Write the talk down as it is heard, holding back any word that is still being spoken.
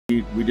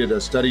We did a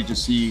study to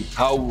see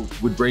how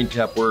would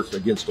BrainTap work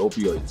against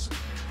opioids.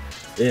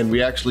 And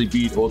we actually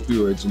beat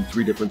opioids in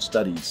 3 different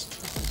studies.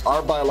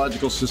 Our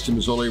biological system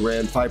is only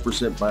ran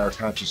 5% by our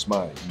conscious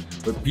mind,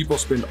 but people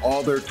spend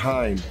all their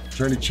time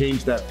trying to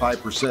change that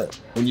 5%.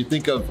 When you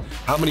think of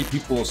how many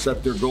people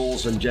set their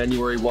goals on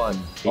January 1,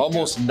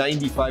 almost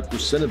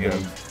 95% of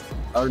them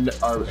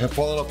have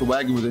fallen off the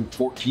wagon within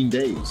 14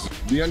 days.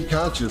 The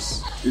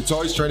unconscious, it's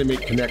always trying to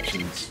make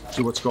connections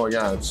to what's going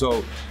on.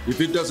 So if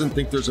it doesn't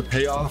think there's a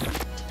payoff,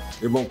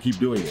 it won't keep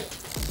doing it.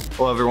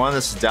 Hello everyone,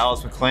 this is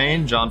Dallas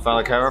McLean, John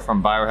Falacara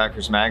from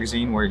Biohackers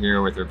magazine. We're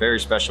here with a very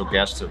special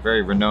guest, a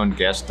very renowned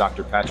guest,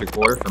 Dr. Patrick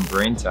Porter from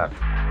BrainTap.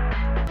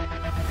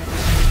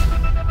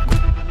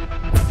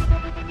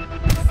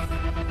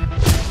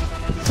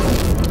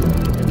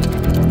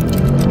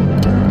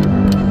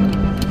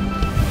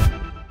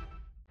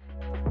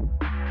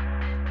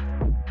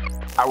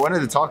 I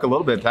wanted to talk a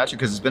little bit, Patrick,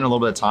 because it's been a little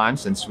bit of time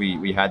since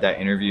we had that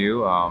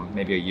interview,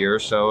 maybe a year or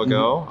so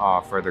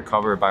ago, for the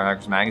cover of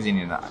Biohackers magazine,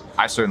 and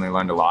I certainly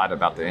learned a lot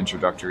about the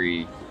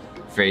introductory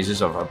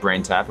phases of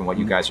BrainTap and what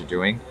you guys are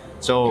doing.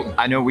 So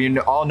I know we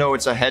all know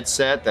it's a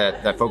headset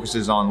that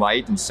focuses on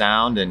light and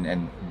sound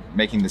and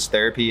making this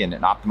therapy and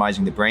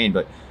optimizing the brain,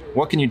 but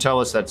what can you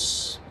tell us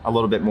that's a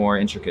little bit more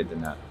intricate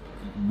than that?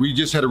 We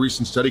just had a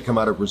recent study come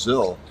out of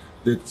Brazil.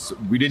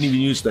 We didn't even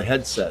use the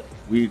headset.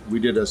 We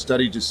did a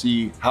study to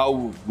see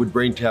how would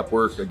BrainTap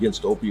work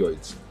against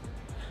opioids.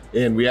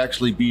 And we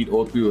actually beat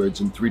opioids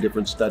in 3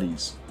 different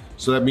studies.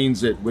 So that means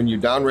that when you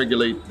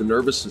downregulate the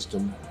nervous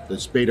system,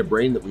 this beta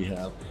brain that we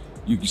have,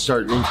 you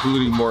start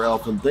including more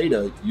alpha and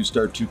theta, you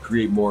start to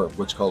create more of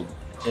what's called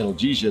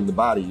analgesia in the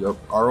body.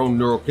 Our own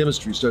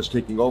neurochemistry starts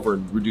taking over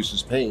and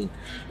reduces pain.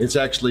 It's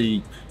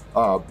actually,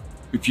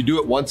 if you do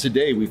it once a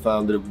day, we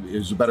found that it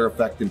was a better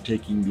effect than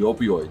taking the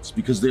opioids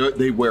because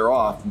they wear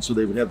off, and so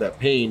they would have that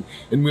pain.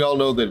 And we all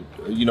know that,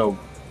 you know,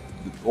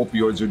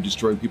 opioids are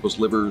destroying people's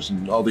livers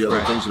and all the other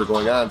things that are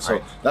going on.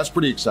 So that's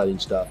pretty exciting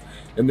stuff.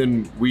 And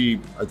then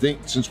I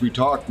think since we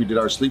talked, we did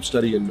our sleep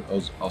study in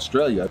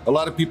Australia. A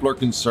lot of people are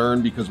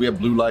concerned because we have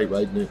blue light,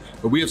 right?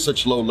 But we have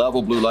such low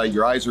level blue light,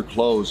 your eyes are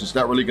closed. It's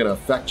not really gonna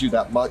affect you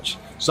that much.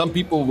 Some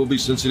people will be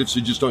sensitive,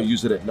 so just don't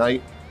use it at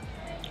night.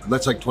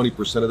 That's like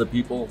 20% of the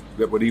people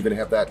that would even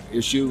have that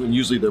issue, and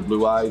usually they're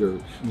blue-eyed or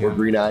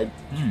green-eyed.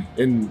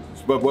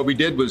 But what we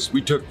did was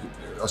we took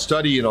a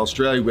study in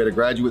Australia. We had a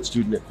graduate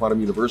student at Quantum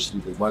University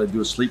that wanted to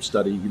do a sleep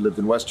study. He lived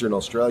in Western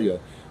Australia.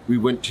 We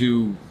went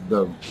to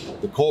the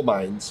coal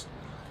mines,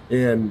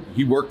 and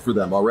he worked for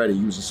them already.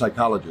 He was a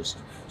psychologist.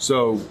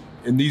 So,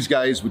 and these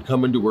guys would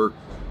come into work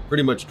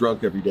pretty much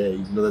drunk every day.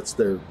 You know, that's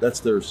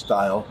their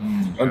style,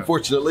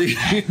 unfortunately.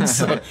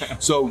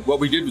 so what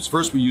we did was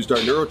first we used our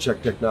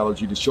NeuroCheck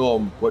technology to show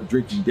them what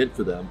drinking did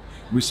for them.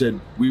 We said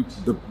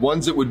the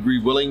ones that would be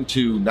willing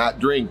to not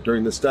drink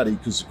during the study,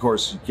 because of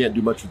course you can't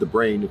do much with the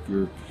brain if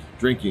you're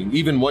drinking.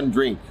 Even one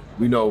drink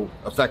we know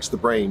affects the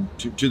brain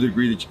to the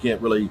degree that you can't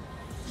really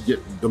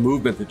get the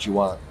movement that you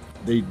want.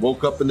 They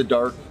woke up in the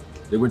dark,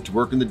 they went to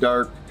work in the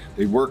dark,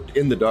 they worked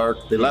in the dark,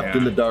 they left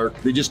in the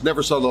dark, they just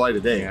never saw the light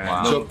of day.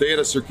 So if they had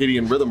a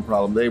circadian rhythm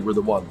problem, they were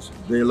the ones.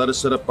 They let us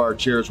set up our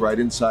chairs right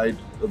inside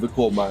of the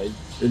coal mine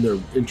in their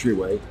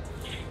entryway.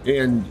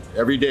 And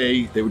every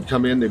day they would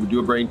come in, they would do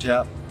a brain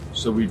tap.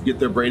 So we'd get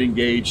their brain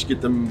engaged,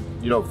 get them,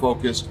 you know,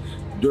 focused.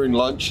 During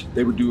lunch,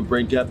 they would do a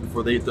brain tap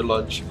before they ate their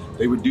lunch.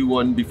 They would do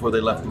one before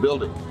they left the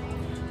building.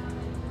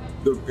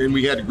 And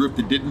we had a group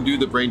that didn't do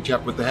the brain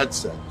tap with the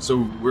headset.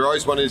 So we're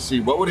always wanting to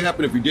see what would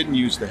happen if we didn't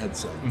use the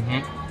headset.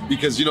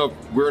 Because, you know,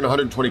 we're in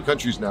 120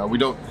 countries now.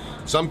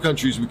 Some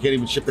countries we can't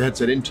even ship the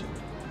headset into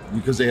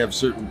because they have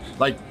certain,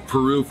 like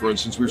Peru, for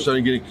instance, we're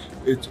starting getting,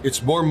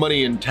 it's more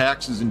money in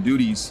taxes and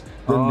duties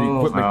than the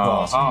equipment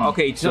costs.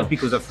 Okay, it's not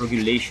because of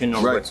regulation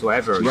or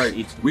whatsoever.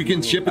 We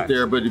can ship it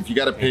there, but if you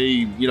got to pay,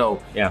 you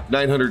know,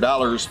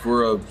 $900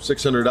 for a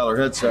 $600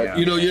 headset,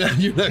 you know,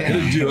 you're not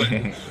going to do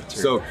it.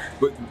 So,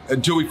 but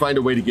until we find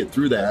a way to get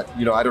through that,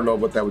 you know, I don't know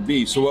what that would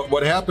be. So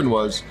what happened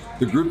was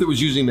the group that was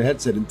using the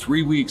headset in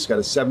 3 weeks got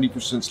a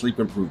 70% sleep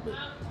improvement.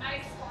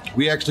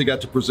 We actually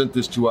got to present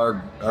this to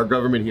our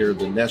government here,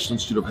 the National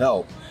Institute of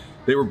Health.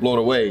 They were blown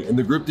away. And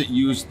the group that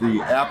used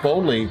the app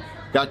only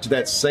got to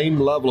that same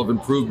level of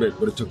improvement,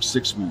 but it took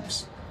 6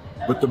 weeks.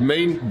 But the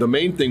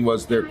main thing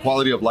was their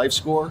quality of life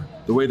score,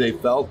 the way they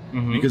felt,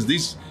 because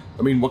these,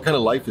 I mean, what kind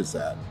of life is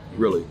that,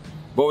 really?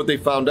 But what they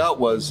found out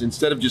was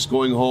instead of just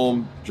going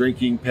home,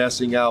 drinking,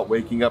 passing out,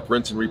 waking up,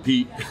 rinse and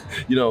repeat,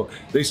 you know,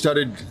 they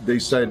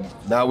said,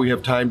 now we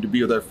have time to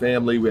be with our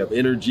family, we have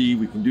energy,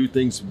 we can do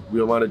things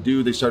we want to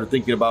do. They started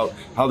thinking about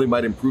how they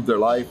might improve their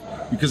life.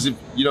 Because if,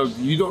 you know,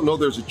 you don't know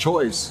there's a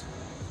choice.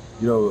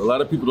 You know, a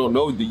lot of people don't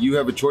know that you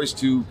have a choice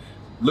to,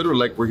 literally,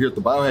 like we're here at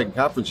the Biohacking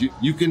Conference,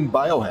 you can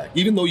biohack.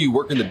 Even though you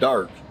work in the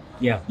dark,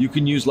 you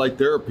can use light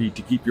therapy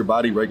to keep your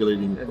body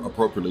regulating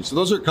appropriately. So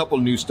those are a couple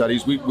of new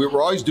studies. We're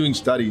always doing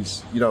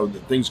studies, you know,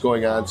 things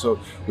going on. So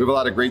we have a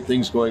lot of great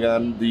things going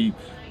on. The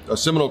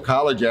Seminole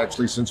College,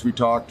 actually, since we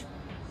talked,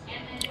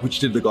 which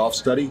did the golf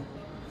study,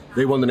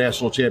 They won the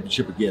national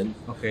championship again.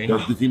 Okay.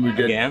 The team we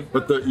did. Again?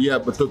 But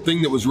the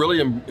thing that was really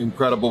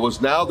incredible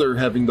was now they're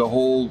having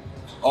all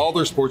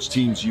their sports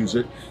teams use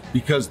it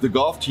because the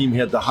golf team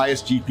had the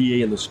highest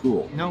GPA in the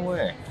school. No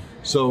way.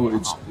 So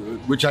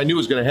which I knew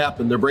was going to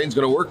happen. Their brain's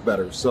going to work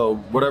better. So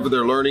whatever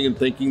they're learning and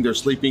thinking, they're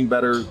sleeping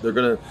better. They're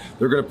going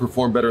to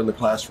perform better in the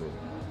classroom.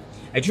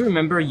 I do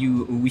remember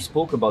we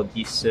spoke about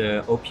this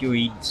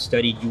opioid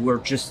study. You were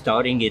just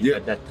starting it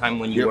at that time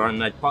when you were on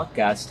that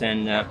podcast,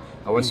 and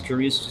I was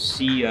curious to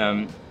see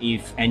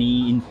if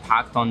any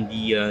impact on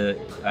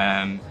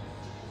the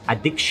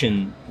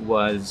addiction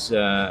was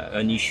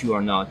an issue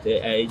or not.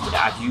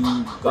 Have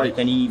you got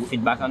any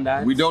feedback on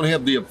that? We don't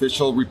have the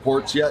official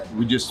reports yet.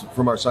 We just,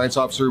 from our science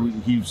officer,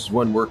 he's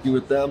one working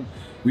with them.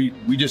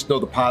 We just know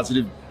the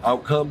positive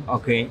outcome.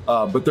 Okay.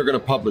 But they're going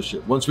to publish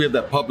it. Once we have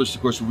that published,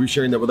 of course, we'll be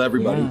sharing that with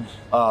everybody.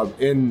 Yeah.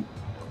 And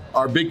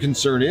our big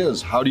concern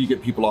is, how do you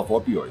get people off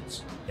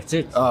opioids? That's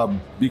it.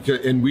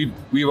 And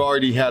we've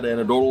already had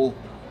anecdotal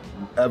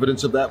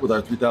evidence of that with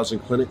our 3,000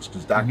 clinics,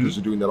 because doctors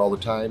are doing that all the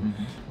time.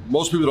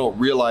 Most people don't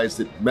realize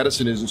that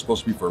medicine isn't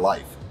supposed to be for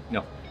life.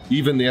 No.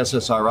 Even the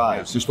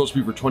SSRIs, they're supposed to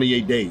be for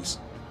 28 days.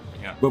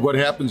 Yeah. But what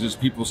happens is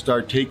people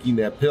start taking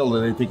that pill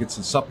and they think it's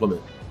a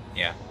supplement.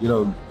 Yeah. You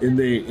know,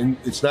 and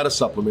it's not a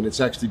supplement,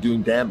 it's actually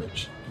doing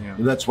damage. Yeah.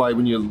 And that's why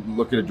when you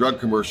look at a drug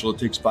commercial, it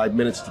takes 5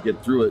 minutes to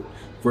get through it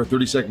for a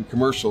 30-second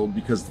commercial,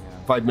 because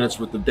 5 minutes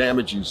worth of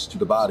damages to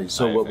the body.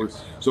 So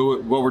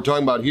what we're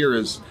talking about here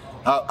is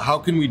how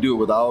can we do it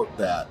without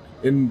that?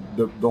 And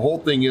the whole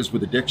thing is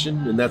with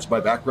addiction, and that's my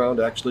background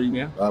actually.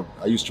 Yeah.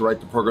 I used to write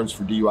the programs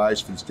for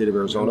DUIs for the state of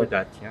Arizona.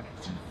 That, yeah.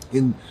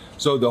 And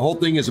so the whole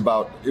thing is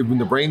about when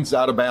the brain's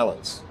out of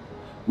balance.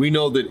 We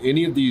know that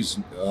any of these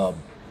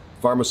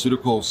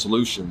pharmaceutical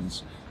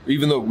solutions,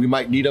 even though we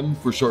might need them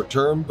for short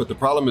term, but the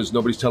problem is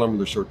nobody's telling them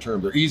they're short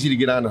term. They're easy to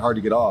get on and hard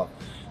to get off.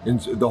 And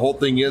the whole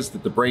thing is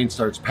that the brain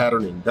starts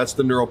patterning. That's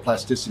the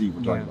neuroplasticity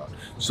we're talking about.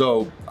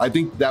 So I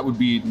think that would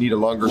need a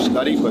longer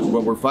study, but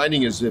what we're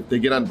finding is if they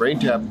get on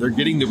BrainTap, they're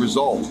getting the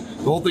result.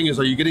 The whole thing is,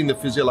 are you getting the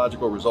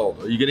physiological result?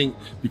 Are you getting,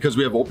 because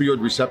we have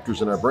opioid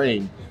receptors in our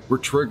brain, we're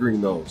triggering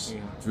those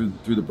through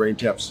the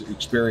BrainTap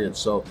experience.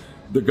 So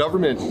the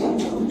government,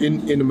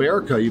 in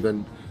America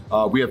even,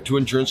 we have 2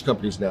 insurance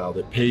companies now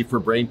that pay for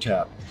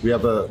BrainTap. We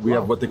have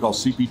what they call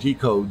CPT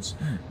codes,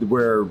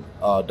 where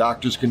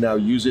doctors can now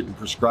use it and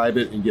prescribe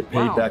it and get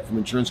paid back from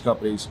insurance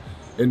companies.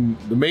 And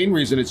the main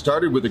reason, it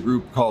started with a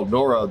group called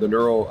NORA, the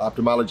Neuro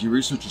Ophthalmology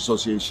Research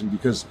Association,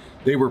 because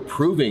they were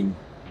proving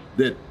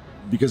that,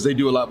 because they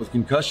do a lot with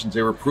concussions,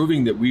 they were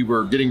proving that we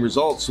were getting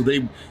results. So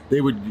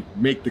they would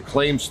make the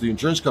claims to the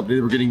insurance company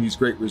they were getting these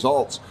great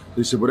results.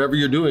 They said, whatever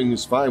you're doing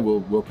is fine,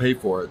 we'll pay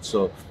for it.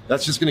 So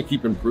that's just going to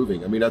keep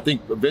improving. I mean, I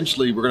think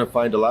eventually we're going to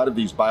find a lot of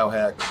these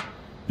biohacks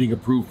being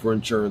approved for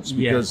insurance,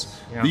 because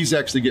these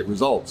actually get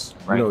results.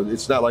 Right. You know,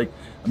 it's not like,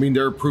 I mean,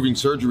 they're approving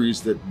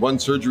surgeries that, one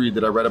surgery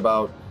that I read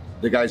about,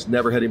 the guy's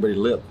never had anybody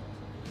live.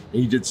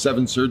 And he did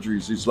 7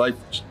 surgeries. His life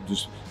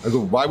just, I go,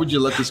 why would you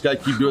let this guy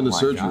keep doing the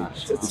surgery?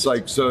 It's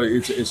like, so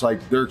it's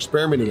like they're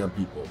experimenting on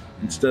people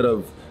instead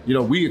of, you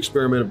know, we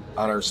experiment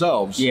on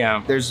ourselves.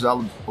 Yeah. There's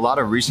a lot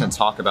of recent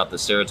talk about the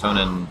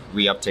serotonin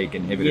reuptake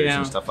inhibitors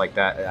and stuff like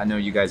that. I know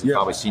you guys have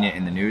probably seen it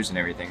in the news and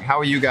everything. How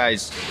are you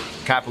guys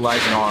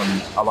capitalizing on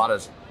a lot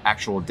of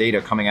actual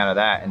data coming out of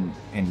that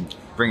and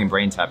bringing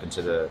BrainTap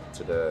into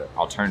the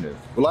alternative?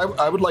 Well,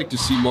 I would like to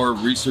see more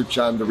research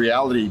on the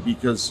reality,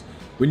 because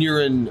when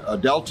you're in a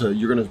delta,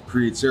 you're going to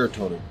create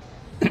serotonin.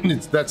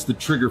 That's the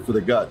trigger for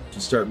the gut to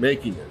start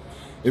making it.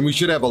 And we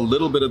should have a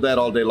little bit of that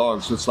all day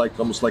long. So it's like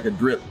almost like a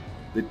drip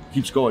that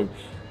keeps going.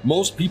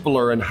 Most people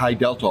are in high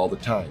delta all the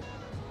time.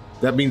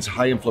 That means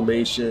high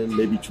inflammation,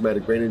 maybe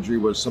traumatic brain injury,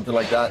 was something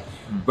like that.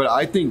 But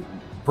I think,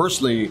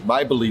 personally,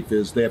 my belief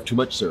is they have too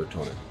much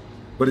serotonin.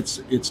 But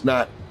it's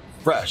not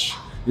fresh.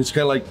 It's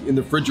kind of like in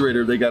the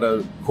refrigerator, they got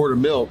a quart of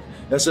milk.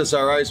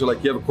 SSRIs are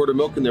like, you have a quart of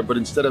milk in there, but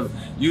instead of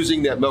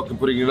using that milk and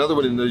putting another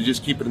one in there, they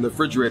just keep it in the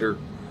refrigerator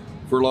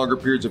for longer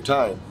periods of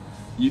time,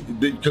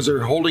 because they're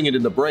holding it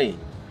in the brain.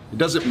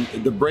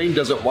 The brain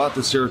doesn't want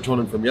the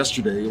serotonin from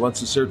yesterday. It wants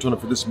the serotonin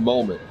for this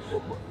moment.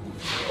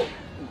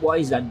 Why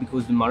is that?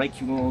 Because the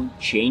molecule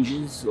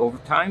changes over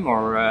time,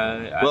 or?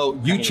 Well,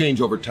 you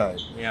change over time.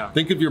 Yeah.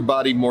 Think of your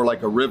body more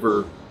like a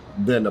river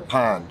than a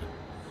pond.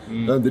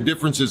 The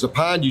difference is, a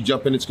pond, you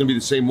jump in, it's going to be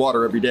the same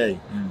water every day.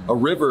 A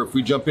river, if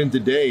we jump in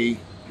today,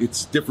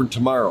 it's different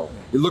tomorrow.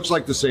 It looks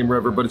like the same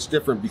river, but it's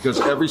different because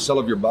every cell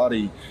of your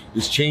body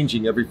is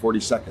changing every 40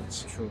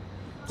 seconds. True.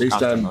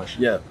 Based on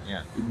motion. Yeah.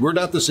 We're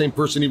not the same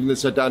person even that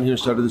sat down here and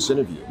started this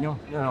interview.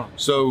 No.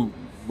 So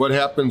what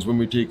happens when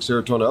we take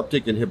serotonin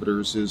uptake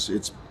inhibitors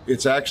is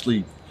it's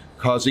actually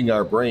causing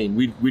our brain.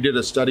 We did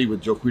a study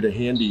with Joquita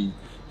Handy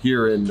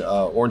here in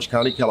Orange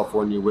County,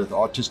 California, with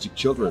autistic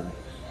children.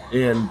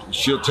 And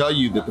she'll tell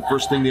you that the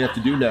first thing they have to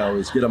do now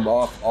is get them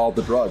off all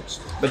the drugs.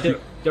 But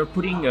they're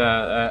putting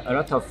a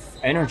lot of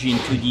energy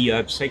into the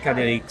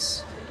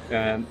psychedelics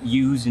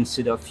use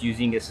instead of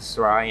using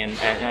SSRI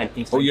and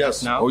things like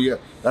that now. Oh yeah,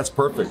 that's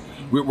perfect.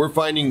 We're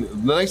finding, the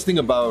nice thing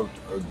about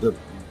the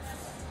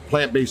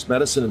plant-based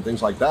medicine and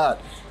things like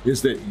that,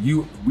 is that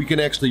we can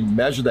actually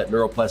measure that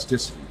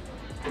neuroplasticity.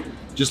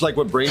 Just like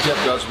what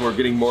BrainTap does, when we're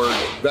getting more,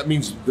 that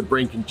means the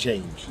brain can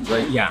change,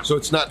 right? Yeah. So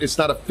it's not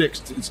a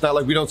fixed, it's not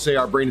like we don't say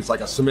our brain is like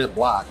a cement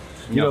block.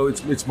 You know,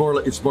 it's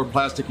more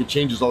plastic, it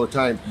changes all the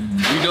time.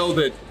 We know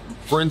that,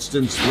 for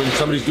instance, when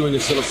somebody's doing a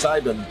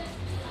psilocybin,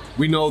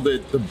 we know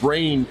that the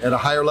brain at a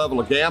higher level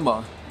of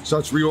gamma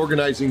starts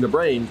reorganizing the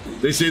brain.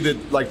 They say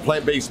that like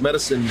plant-based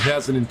medicine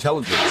has an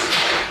intelligence.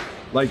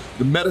 Like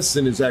the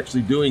medicine is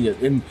actually doing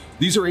it. And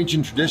these are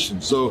ancient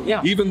traditions. So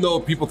even though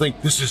people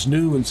think this is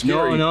new and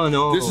scary,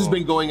 no. This has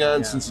been going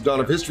on since the dawn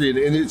of history.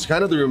 And it's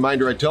kind of the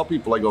reminder I tell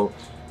people, I go,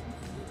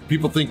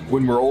 people think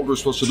when we're old, we're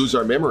supposed to lose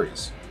our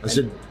memories. I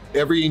said,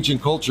 every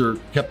ancient culture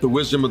kept the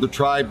wisdom of the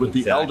tribe with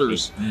the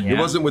elders. It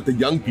wasn't with the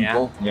young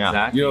people.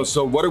 Exactly. You know,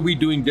 so what are we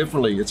doing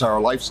differently? It's our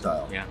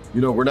lifestyle.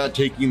 You know, we're not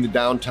taking the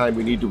downtime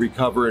we need to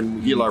recover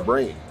and heal our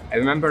brain. I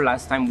remember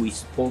last time we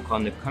spoke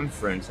on the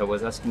conference, I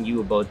was asking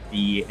you about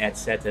the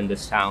headset and the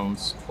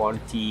sounds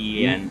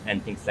quality and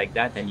things like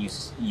that. And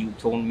you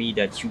told me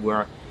that you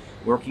were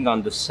working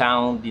on the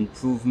sound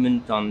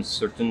improvement on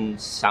certain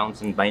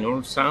sounds and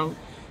binaural sound.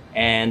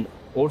 And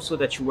also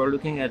that you were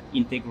looking at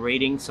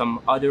integrating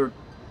some other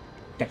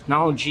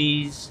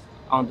technologies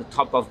on the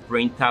top of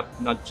BrainTap,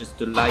 not just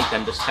the light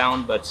and the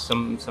sound, but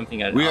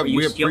something else.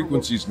 We have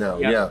frequencies now.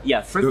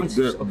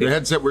 Frequencies. The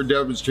headset we're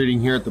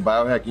demonstrating here at the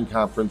Biohacking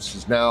Conference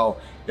is now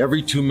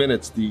every 2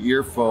 minutes the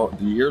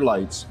ear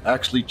lights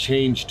actually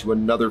change to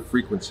another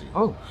frequency.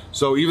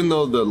 So even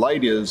though the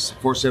light is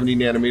 470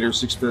 nanometer,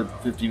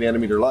 650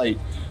 nanometer light,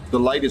 the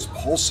light is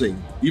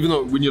pulsing. Even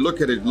though when you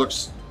look at it, it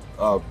looks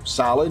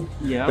solid.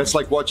 That's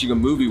like watching a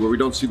movie where we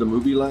don't see the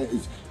movie light.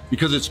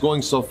 Because it's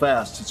going so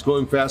fast, it's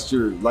going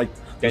faster. Like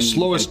the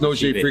slowest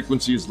Nogier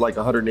frequency is like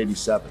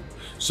 187.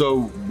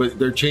 So, but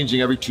they're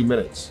changing every 2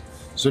 minutes.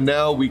 So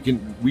now we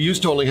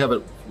used to only have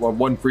it on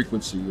one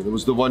frequency. And it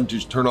was the one to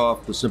turn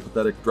off the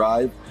sympathetic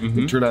drive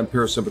and turn on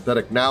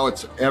parasympathetic. Now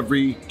it's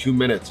every 2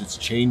 minutes, it's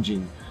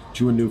changing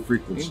to a new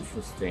frequency.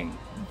 Interesting.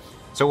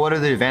 So what are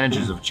the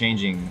advantages of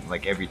changing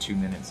like every 2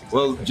 minutes? Exactly?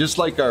 Well, just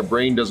like our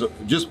brain doesn't,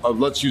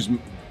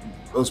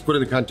 let's put it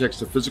in the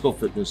context of physical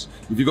fitness.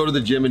 If you go to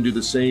the gym and do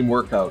the same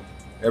workout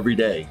every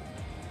day,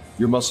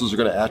 your muscles are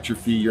going to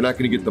atrophy. You're not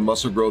going to get the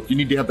muscle growth. You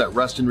need to have that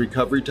rest and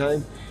recovery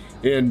time.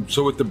 And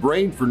so with the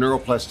brain, for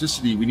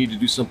neuroplasticity, we need to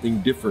do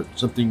something different,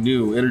 something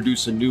new,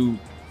 introduce a new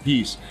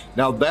piece.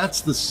 Now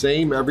that's the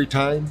same every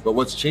time, but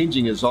what's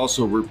changing is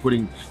also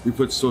we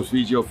put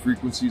solfeggio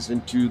frequencies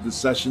into the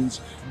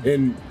sessions,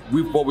 and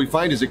what we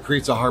find is it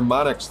creates a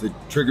harmonics that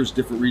triggers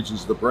different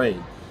regions of the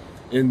brain.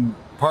 And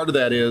part of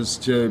that is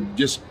to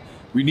just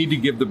we need to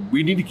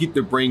keep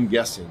the brain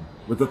guessing.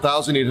 With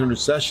 1,800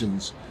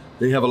 sessions,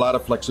 they have a lot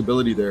of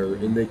flexibility there,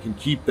 and they can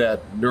keep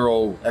that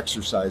neuro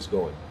exercise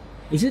going.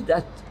 Is it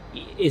a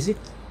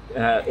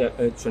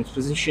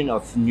transposition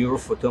of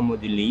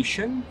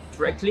neurophotomodulation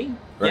directly?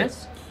 Right.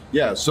 Yes.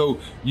 Yeah. So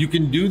you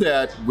can do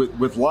that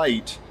with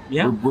light.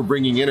 We're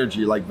bringing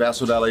energy like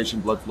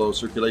vasodilation, blood flow,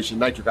 circulation,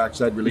 nitric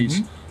oxide release,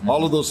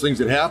 all of those things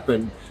that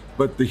happen.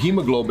 But the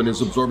hemoglobin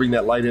is absorbing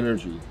that light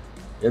energy.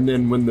 And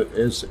then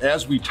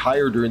as we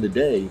tire during the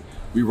day,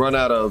 we run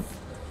out of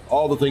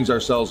all the things our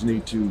cells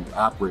need to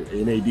operate,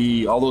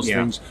 NAD, all those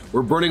things.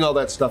 We're burning all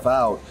that stuff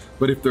out.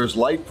 But if there's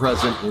light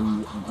present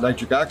in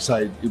nitric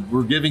oxide,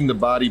 we're giving the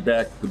body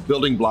back the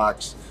building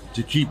blocks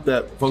to keep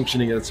that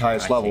functioning at its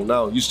highest level.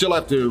 Now, you still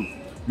have to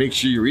make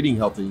sure you're eating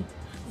healthy.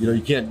 You know,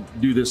 you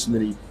can't do this and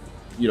then eat,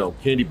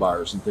 candy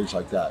bars and things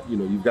like that.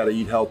 You've got to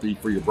eat healthy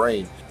for your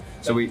brain.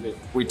 So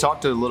we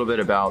talked a little bit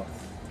about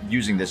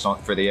using this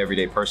for the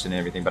everyday person and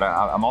everything, but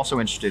I'm also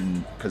interested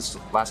in, because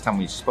last time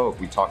we spoke,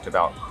 we talked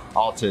about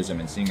autism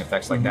and seeing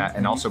effects like that,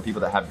 and also people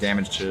that have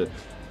damage to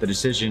the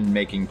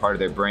decision-making part of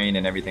their brain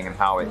and everything, and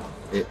how it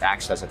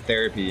acts as a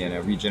therapy and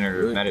a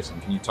regenerative medicine.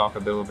 Can you talk a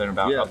little bit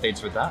about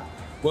updates with that?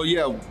 Well,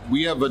 yeah,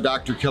 we have a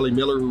Dr. Kelly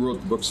Miller who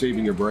wrote the book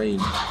Saving Your Brain,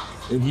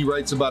 and he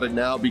writes about it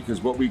now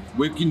because what we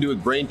can do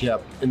with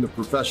BrainTap in the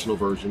professional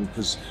version,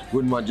 because we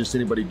wouldn't want just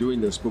anybody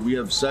doing this, but we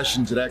have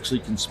sessions that actually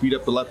can speed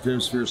up the left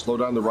hemisphere, slow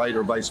down the right,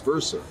 or vice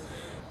versa,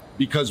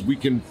 because we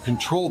can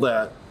control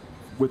that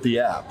with the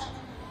app.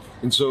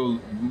 And so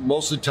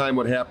most of the time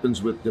what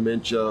happens with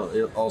dementia,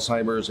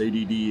 Alzheimer's,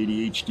 ADD,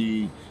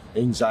 ADHD,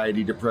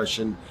 anxiety,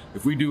 depression,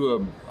 if we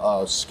do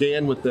a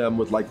scan with them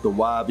with like the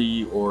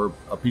WAVI or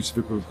a piece of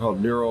equipment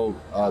called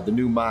the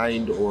New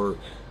Mind, or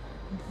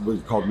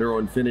what's called Neuro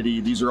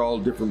Infinity, these are all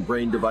different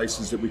brain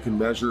devices that we can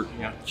measure,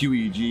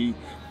 QEEG.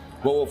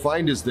 What we'll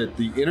find is that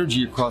the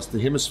energy across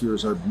the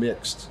hemispheres are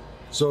mixed.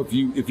 So if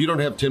you don't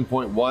have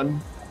 10.1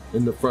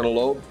 in the frontal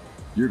lobe,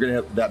 you're going to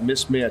have that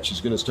mismatch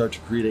is going to start to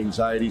create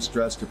anxiety,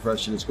 stress,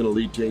 depression. It's going to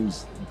lead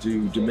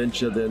to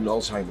dementia, then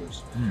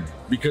Alzheimer's.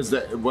 Because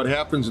what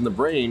happens in the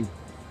brain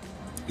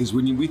is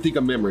when we think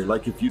of memory,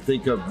 like if you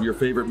think of your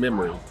favorite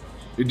memory,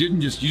 you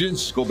didn't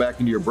just go back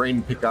into your brain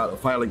and pick out a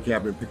filing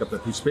cabinet and pick up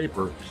that piece of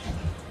paper.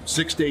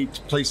 6 to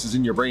 8 places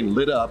in your brain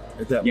lit up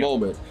at that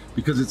moment,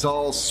 because it's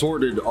all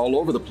sorted all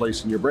over the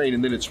place in your brain,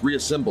 and then it's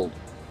reassembled.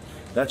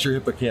 That's your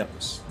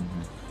hippocampus.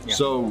 Yeah.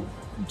 So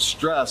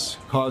stress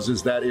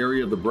causes that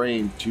area of the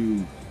brain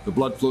to the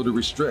blood flow to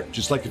restrict.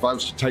 Just like if I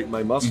was to tighten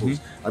my muscles,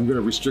 I'm going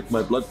to restrict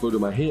my blood flow to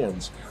my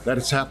hands. That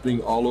is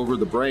happening all over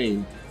the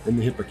brain in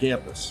the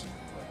hippocampus.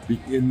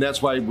 And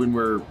that's why when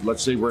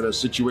let's say we're in a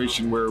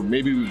situation where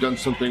maybe we've done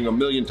something a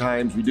million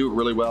times, we do it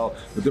really well,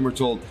 but then we're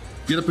told,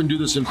 get up and do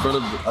this in front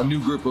of a new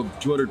group of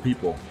 200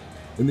 people.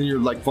 And then you're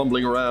like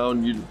fumbling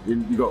around, you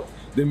go,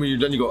 then when you're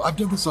done, you go, I've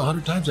done this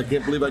 100 times, I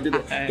can't believe I did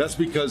it. That's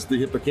because the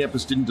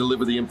hippocampus didn't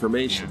deliver the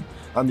information.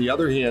 On the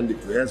other hand,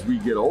 as we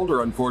get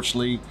older,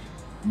 unfortunately,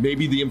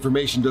 maybe the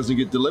information doesn't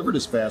get delivered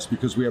as fast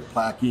because we have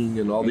plaquing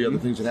and all the other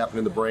things that happen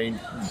in the brain.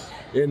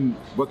 And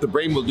what the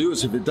brain will do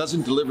is if it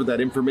doesn't deliver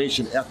that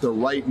information at the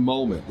right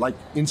moment, like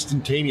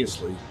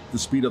instantaneously, the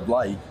speed of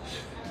light,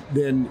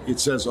 then it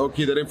says,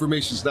 okay, that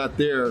information's not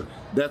there.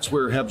 That's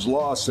where Hebb's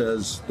law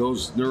says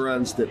those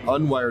neurons that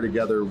unwire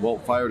together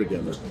won't fire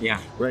together.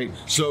 Yeah. Right?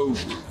 So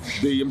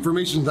the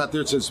information's not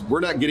there. It says,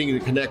 we're not getting the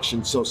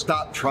connection, so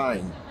stop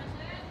trying.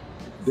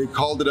 They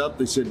called it up.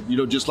 They said,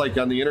 just like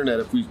on the internet,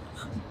 if we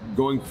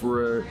going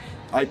for a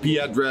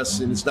IP address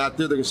and it's not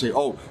there, they're going to say,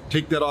 oh,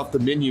 take that off the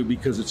menu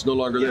because it's no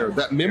longer there.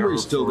 That memory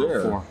is still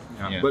there,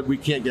 but we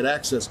can't get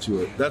access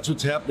to it. That's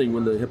what's happening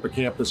when the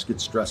hippocampus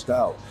gets stressed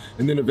out.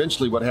 And then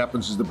eventually what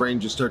happens is the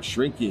brain just starts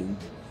shrinking.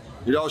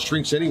 It all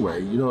shrinks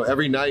anyway.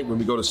 Every night when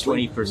we go to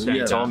sleep. 20%.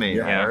 You told me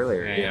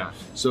earlier. Yeah.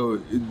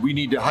 So we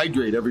need to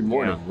hydrate every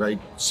morning, right?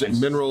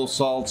 Mineral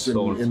salts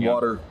and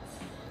water,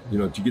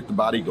 to get the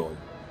body going.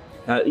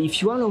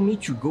 If you allow me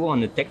to go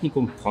on a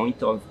technical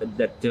point of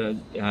that,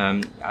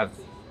 I've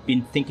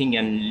been thinking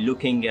and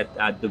looking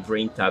at the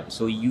BrainTap.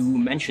 So you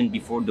mentioned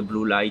before the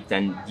blue light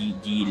and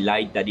the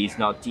light that is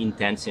not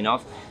intense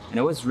enough. And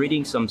I was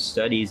reading some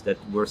studies that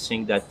were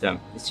saying that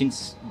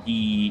since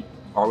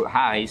our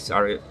eyes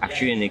are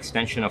actually an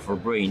extension of our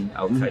brain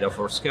outside of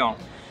our skull,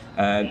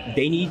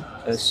 they need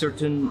a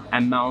certain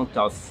amount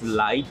of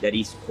light that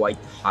is quite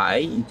high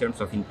in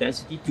terms of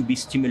intensity to be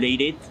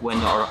stimulated when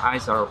our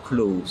eyes are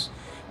closed.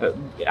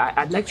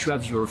 I'd like to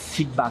have your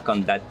feedback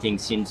on that thing,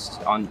 since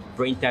on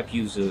BrainTap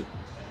use a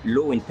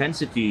low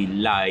intensity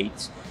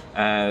light.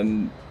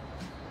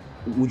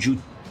 Would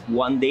you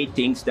one day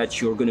think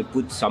that you're going to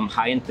put some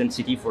high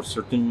intensity for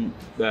certain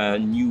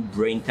new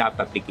BrainTap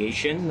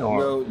application,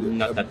 or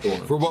not at all?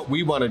 For what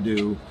we want to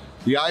do,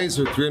 the eyes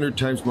are 300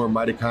 times more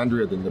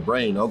mitochondria than the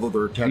brain, although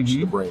they're attached to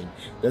the brain.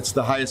 That's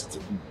the highest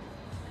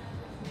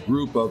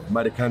group of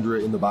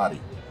mitochondria in the body.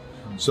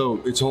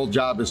 So its whole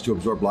job is to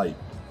absorb light.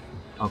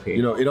 Okay.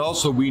 And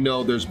also we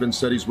know there's been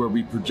studies where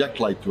we project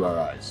light through our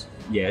eyes.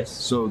 Yes.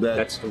 So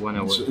that's the one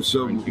I was.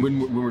 So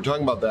when we're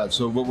talking about that,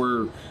 so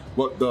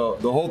what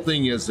the whole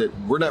thing is that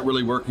we're not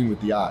really working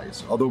with the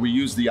eyes. Although we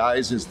use the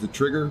eyes as the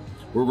trigger,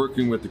 we're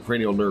working with the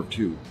cranial nerve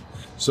too.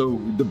 So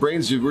the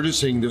brain's, we're just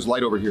saying there's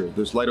light over here,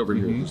 there's light over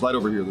here, there's light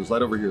over here, there's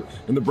light over here,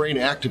 and the brain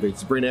activates.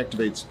 The brain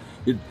activates.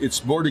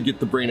 It's more to get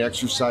the brain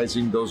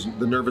exercising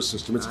the nervous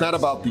system. It's not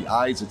about the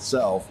eyes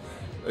itself.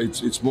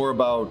 It's more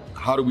about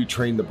how do we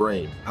train the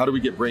brain? How do we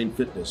get brain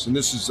fitness? And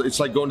it's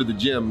like going to the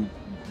gym.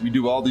 We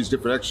do all these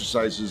different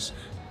exercises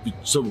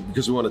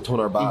because we want to tone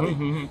our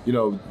body.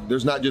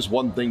 There's not just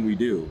one thing we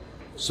do.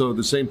 So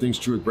the same thing's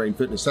true with brain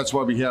fitness. That's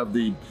why we have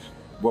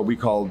what we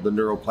call the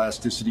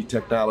neuroplasticity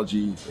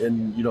technology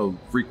and,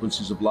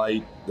 frequencies of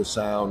light, the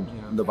sound,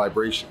 and the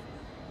vibration.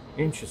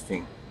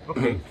 Interesting.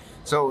 Okay.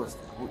 So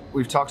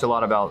we've talked a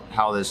lot about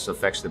how this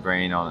affects the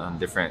brain on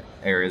different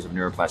areas of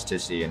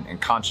neuroplasticity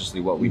and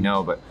consciously what we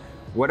know, but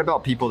what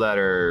about people that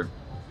are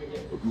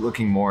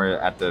looking more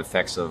at the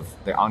effects of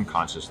the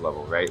unconscious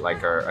level, right?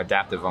 Like our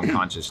adaptive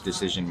unconscious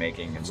decision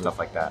making and stuff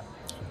like that.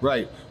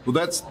 Right. Well,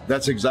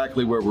 that's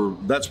exactly where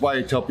that's why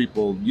I tell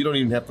people you don't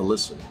even have to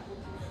listen.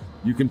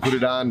 You can put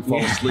it on,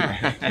 fall asleep.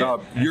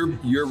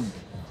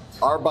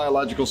 Our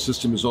biological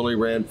system is only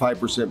ran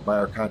 5% by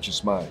our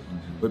conscious mind,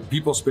 but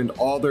people spend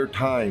all their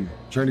time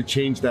trying to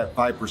change that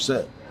 5%.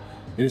 And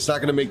it's not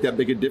going to make that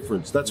big a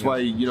difference. That's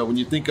why, when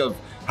you think of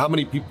how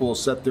many people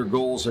set their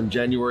goals on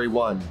January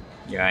 1.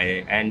 Yeah,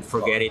 and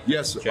forget it.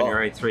 Yes,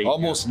 January 3.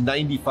 Almost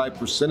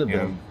 95% of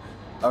them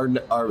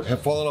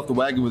have fallen off the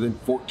wagon within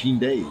 14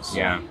 days.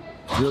 Yeah.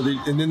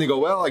 And then they go,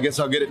 well, I guess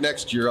I'll get it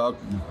next year. I'll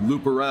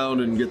loop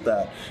around and get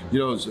that.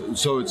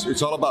 So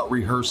it's all about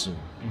rehearsing.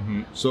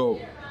 So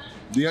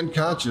the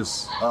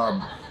unconscious,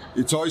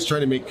 it's always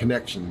trying to make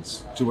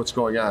connections to what's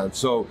going on.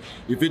 So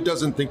if it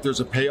doesn't think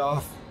there's a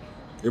payoff,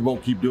 it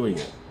won't keep doing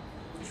it.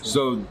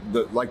 So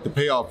the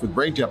payoff with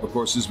BrainTap, of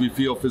course, is we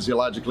feel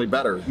physiologically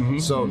better.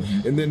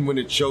 And then when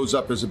it shows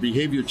up as a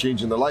behavior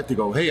change in their life, they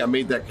go, hey, I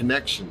made that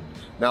connection.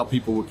 Now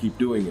people will keep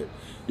doing it.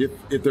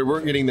 If they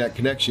weren't getting that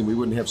connection, we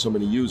wouldn't have so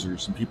many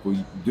users and people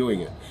doing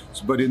it.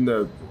 But in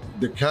the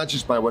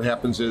conscious mind, what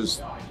happens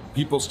is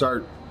people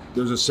start,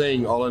 there's a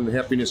saying, all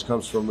unhappiness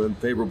comes from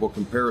unfavorable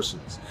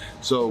comparisons.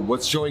 So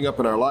what's showing up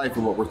in our life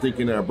and what we're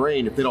thinking in our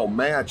brain, if they don't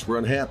match, we're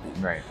unhappy.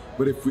 Right.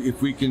 But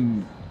if we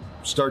can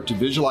start to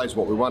visualize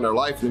what we want in our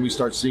life, then we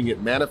start seeing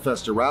it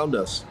manifest around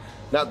us.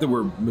 Not that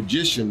we're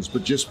magicians,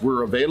 but just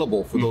we're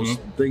available for those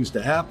things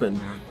to happen.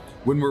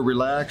 when we're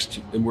relaxed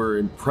and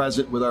we're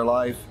present with our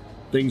life,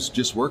 things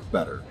just work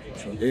better.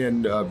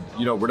 And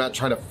you know, we're not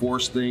trying to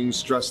force things,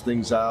 stress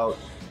things out.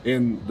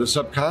 And the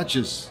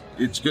subconscious,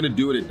 it's going to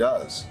do what it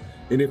does.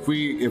 And if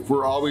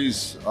we're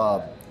always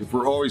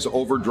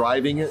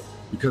overdriving it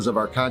because of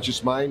our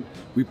conscious mind,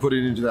 we put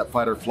it into that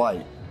fight or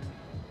flight.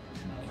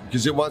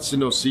 Because it wants to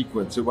know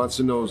sequence. It wants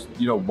to know,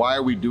 you know, why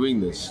are we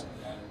doing this?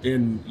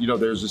 And, you know,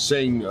 there's a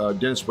saying,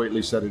 Dennis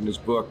Waitley said in his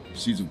book,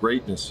 Seeds of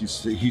Greatness,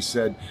 he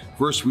said,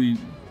 first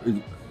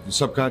the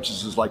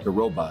subconscious is like a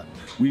robot.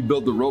 We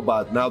build the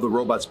robot, now the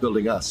robot's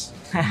building us.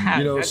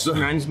 You know, that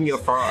reminds me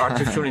of our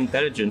artificial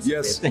intelligence.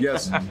 Yes,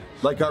 yes.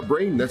 Like our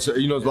brain, that's,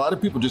 you know, a lot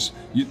of people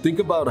you think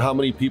about how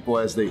many people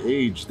as they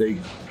age, they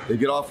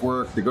get off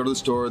work, they go to the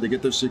store, they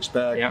get their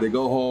six-pack, they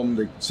go home,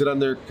 they sit on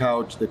their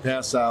couch, they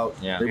pass out,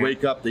 they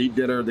wake up, they eat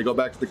dinner, they go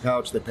back to the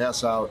couch, they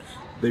pass out,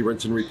 they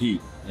rinse and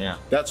repeat. Yeah.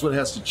 That's what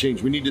has to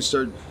change. We need to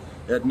start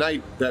at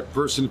night, that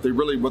person,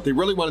 what they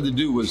really wanted to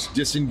do was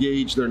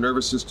disengage their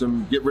nervous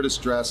system, get rid of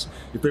stress.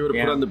 If they would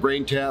have put on the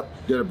BrainTap,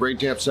 did a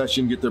BrainTap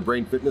session, get their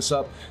brain fitness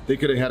up, they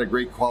could have had a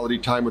great quality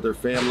time with their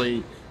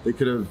family. They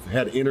could have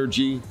had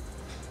energy,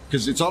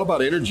 because it's all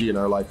about energy in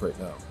our life right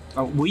now.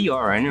 We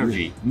are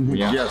energy.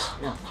 Yes.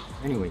 Yeah.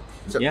 Anyway.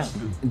 So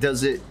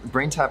does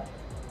BrainTap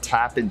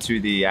tap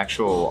into the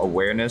actual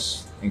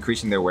awareness,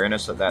 increasing the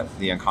awareness of that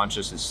the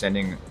unconscious is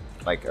sending?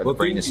 Like the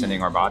brain is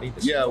sending our body?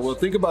 Yeah, well,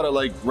 think about it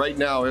like right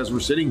now as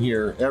we're sitting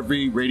here,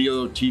 every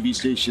radio, TV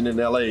station in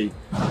LA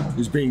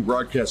is being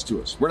broadcast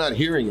to us. We're not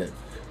hearing it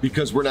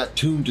because we're not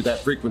tuned to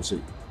that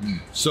frequency.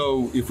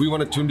 So if we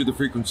want to tune to the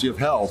frequency of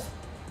health,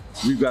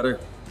 we've got to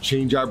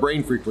change our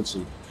brain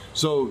frequency.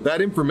 So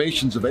that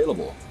information's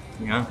available.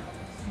 Yeah.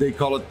 They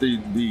call it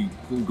the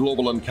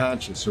global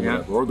unconscious or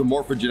whatever, or the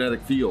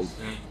morphogenetic field.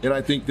 And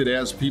I think that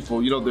as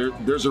people, you know,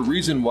 there's a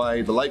reason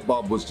why the light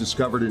bulb was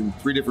discovered in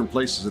 3 different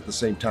places at the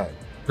same time.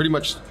 Pretty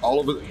much all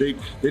of it,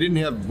 they didn't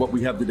have what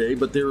we have today,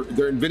 but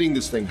they're inventing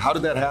this thing. How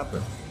did that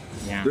happen?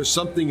 Yeah. There's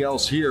something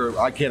else here.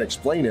 I can't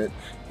explain it,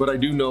 but I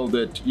do know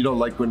that, you know,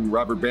 like when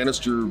Robert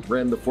Bannister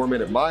ran the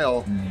 4-minute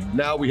mile,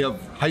 now we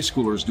have high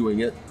schoolers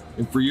doing it.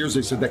 And for years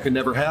they said that could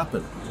never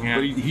happen. Yeah.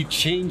 But he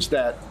changed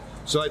that.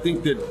 So I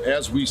think that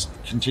as we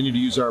continue to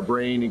use our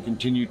brain and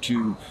continue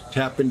to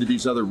tap into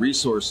these other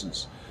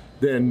resources,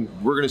 then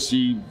we're going to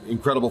see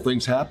incredible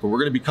things happen. We're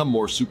going to become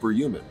more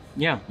superhuman.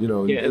 Yeah. You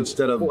know,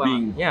 instead of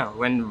being... Yeah,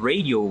 when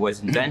radio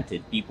was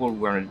invented, people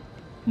were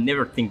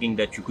never thinking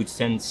that you could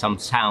send some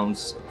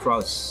sounds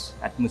across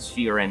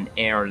atmosphere and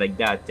air like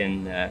that.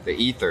 And the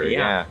ether,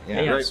 yeah.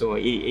 Right. So,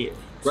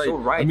 so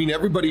right. I mean,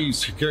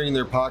 everybody's carrying in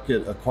their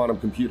pocket a quantum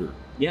computer.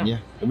 Yeah.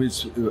 I mean,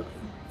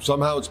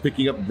 somehow it's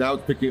picking up, now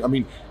it's picking, I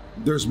mean,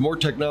 there's more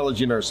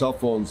technology in our cell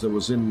phones than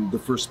was in the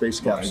first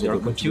space capsule. Our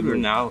computer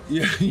now.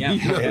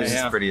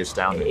 It's pretty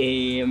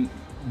astounding.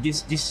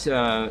 This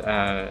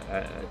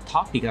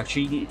topic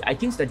actually, I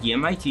think that the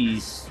MIT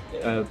is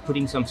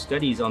putting some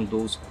studies on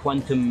those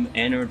quantum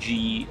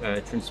energy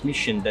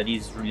transmission that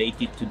is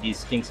related to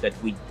these things that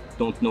we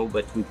don't know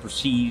but we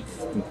perceive.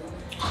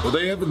 Well,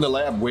 they have in the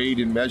lab weighed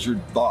and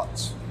measured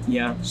thoughts.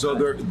 Yeah. So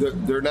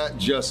they're not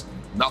just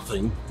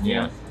nothing.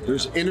 Yeah.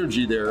 There's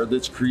energy there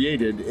that's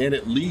created and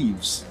it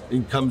leaves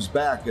and comes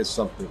back as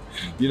something,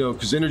 you know,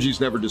 because energy is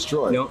never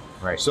destroyed. No.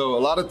 Right. So a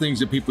lot of things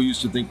that people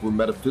used to think were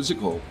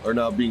metaphysical are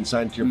now being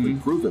scientifically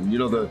proven. You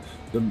know,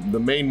 the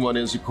main one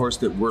is, of course,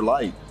 that we're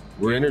light,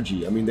 we're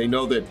energy. I mean, they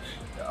know that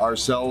our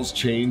cells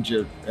change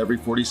at every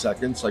 40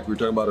 seconds, like we were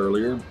talking about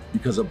earlier,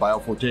 because of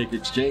biophotonic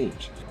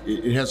exchange.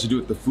 It has to do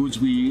with the foods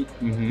we eat,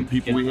 the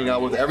people we hang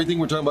out with, everything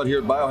we're talking about here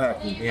at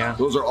Biohacking. Yeah.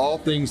 Those are all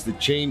things that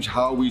change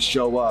how we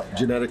show up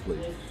genetically.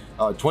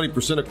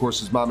 20%, of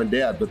course, is mom and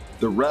dad, but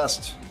the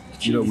rest,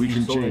 you know, we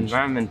can change.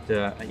 Environment,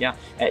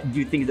 do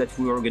you think that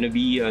we are going to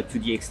be to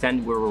the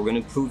extent where we're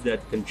going to prove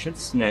that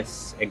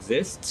consciousness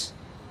exists?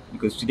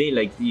 Because today,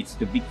 like, it's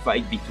the big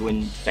fight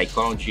between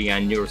psychology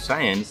and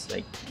neuroscience.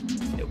 Like,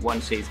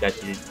 one says that,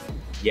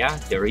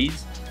 there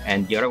is,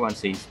 and the other one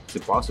says it's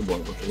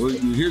impossible. Well,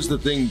 here's the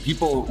thing,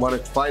 people want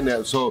to find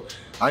that. So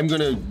I'm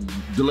going to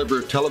deliver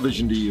a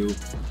television to you,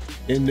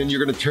 and then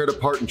you're going to tear it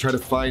apart and try to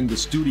find the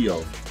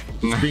studio.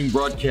 It's being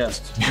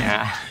broadcast.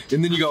 Yeah.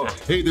 And then you go,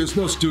 hey, there's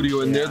no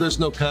studio in there, there's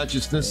no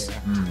consciousness.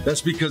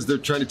 That's because they're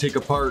trying to take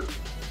apart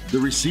the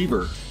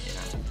receiver,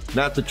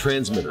 not the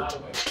transmitter.